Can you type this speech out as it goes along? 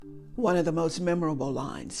One of the most memorable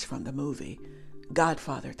lines from the movie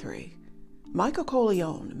Godfather 3. Michael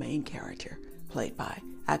Corleone, the main character, played by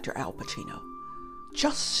actor Al Pacino.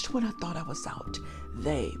 Just when I thought I was out,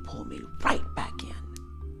 they pull me right back in.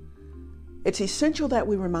 It's essential that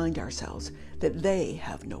we remind ourselves that they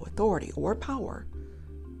have no authority or power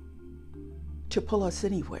to pull us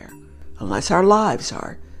anywhere unless our lives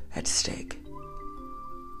are at stake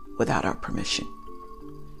without our permission.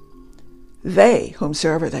 They,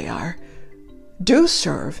 whomsoever they are, do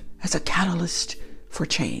serve as a catalyst for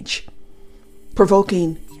change,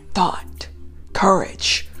 provoking thought,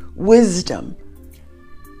 courage, wisdom,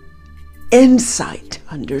 insight,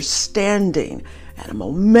 understanding, and a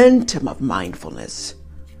momentum of mindfulness.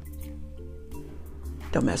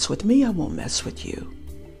 Don't mess with me, I won't mess with you.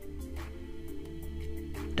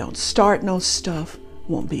 Don't start no stuff,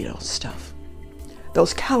 won't be no stuff.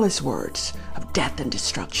 Those callous words of death and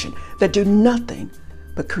destruction that do nothing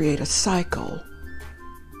but create a cycle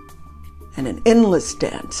and an endless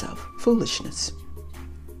dance of foolishness.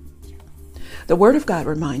 The Word of God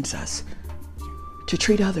reminds us to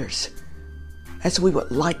treat others as we would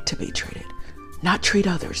like to be treated, not treat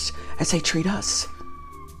others as they treat us.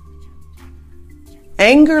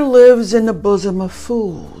 Anger lives in the bosom of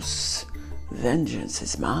fools. Vengeance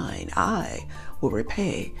is mine, I will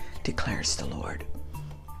repay, declares the Lord.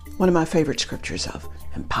 One of my favorite scriptures of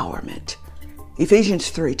empowerment,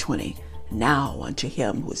 Ephesians 3:20. Now unto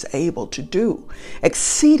him who is able to do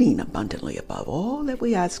exceeding abundantly above all that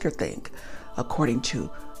we ask or think, according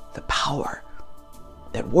to the power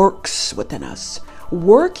that works within us.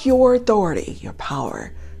 Work your authority, your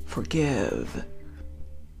power, forgive.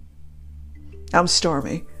 I'm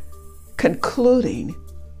Stormy, concluding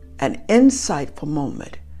an insightful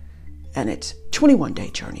moment and its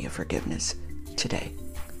 21-day journey of forgiveness today.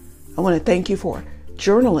 I want to thank you for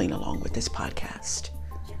journaling along with this podcast,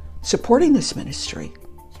 supporting this ministry,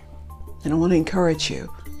 and I want to encourage you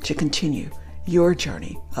to continue your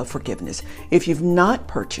journey of forgiveness. If you've not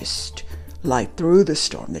purchased Life Through the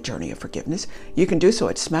Storm, The Journey of Forgiveness, you can do so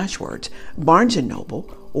at Smashwords, Barnes & Noble,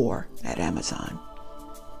 or at Amazon.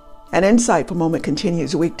 An Insightful Moment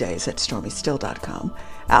continues weekdays at StormyStill.com,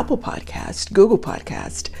 Apple Podcast, Google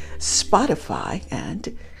Podcast, Spotify,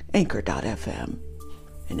 and Anchor.fm.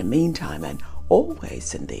 In the meantime, and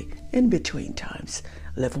always in the in-between times,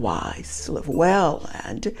 live wise, live well,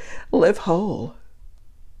 and live whole.